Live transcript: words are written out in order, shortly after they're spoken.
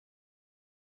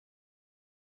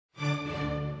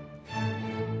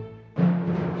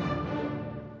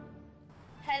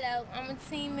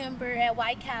team member at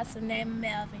White Castle named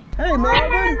Melvin. Hey,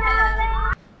 Melvin!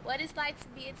 Hello. What it's like to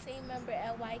be a team member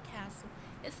at White Castle.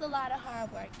 It's a lot of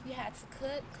hard work. You have to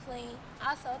cook, clean,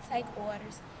 also take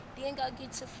orders, then go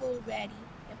get your food ready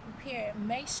and prepare it.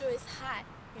 Make sure it's hot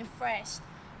and fresh.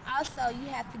 Also, you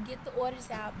have to get the orders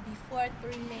out before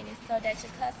 3 minutes so that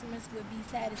your customers will be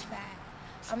satisfied.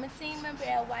 I'm a team member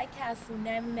at White Castle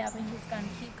named Melvin who's going to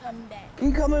keep coming back.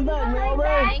 Keep coming back, Melvin!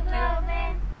 Thank you.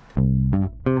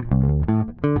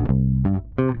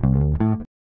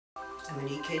 I'm an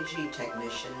EKG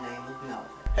technician named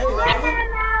Melvin. Hey, Melvin!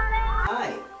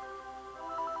 Hi.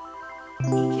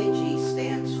 EKG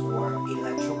stands for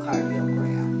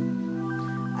electrocardiogram.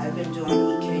 I've been doing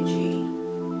EKG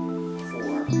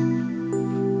for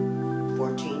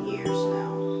 14 years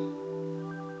now.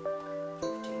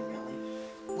 15 really.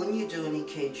 When you do an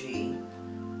EKG,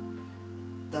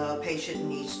 the patient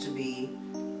needs to be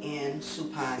in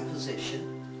supine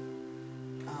position.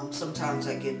 Sometimes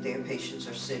I get there, patients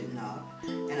are sitting up,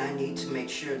 and I need to make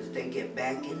sure that they get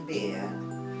back in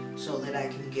bed so that I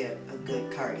can get a good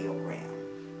cardiogram.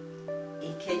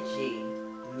 EKG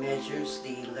measures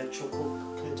the electrical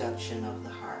conduction of the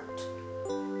heart.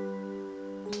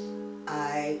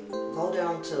 I go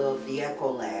down to the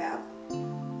echo lab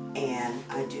and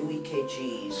I do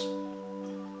EKGs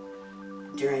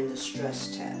during the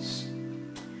stress test.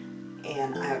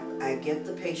 And I get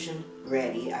the patient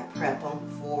ready. I prep them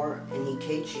for an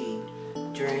EKG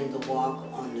during the walk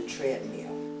on the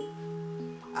treadmill.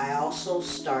 I also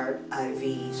start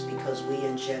IVs because we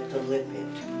inject a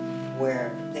lipid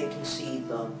where they can see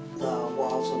the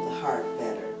walls of the heart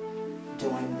better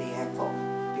doing the echo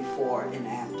before and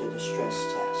after the stress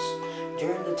test.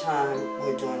 During the time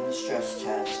we're doing the stress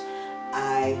test,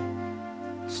 I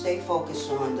stay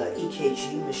focused on the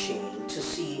EKG machine to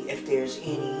see if there's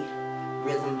any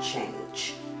rhythm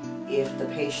change. If the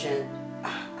patient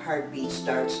heartbeat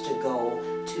starts to go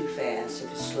too fast,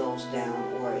 if it slows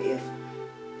down, or if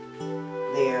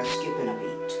they're skipping a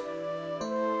beat.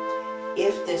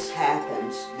 If this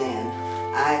happens, then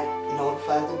I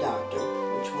notify the doctor,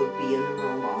 which would be in the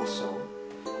room also,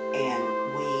 and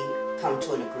we come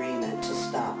to an agreement to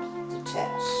stop the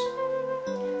test.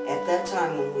 At that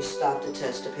time when we stop the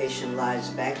test, the patient lies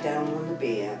back down on the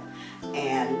bed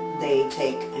and they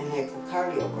take an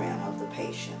echocardiogram of the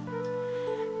patient.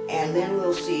 And then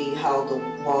we'll see how the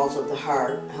walls of the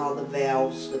heart, how the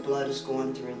valves, the blood is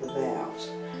going through the valves.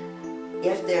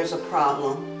 If there's a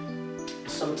problem,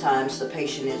 sometimes the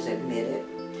patient is admitted,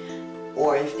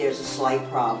 or if there's a slight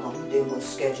problem, then we'll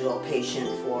schedule a patient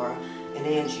for an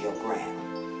angiogram.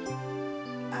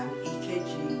 I'm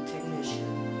EKG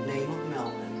technician, name of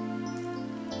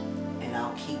Melvin, and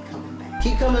I'll keep coming back.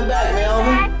 Keep coming back,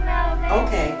 Melvin!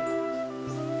 Okay.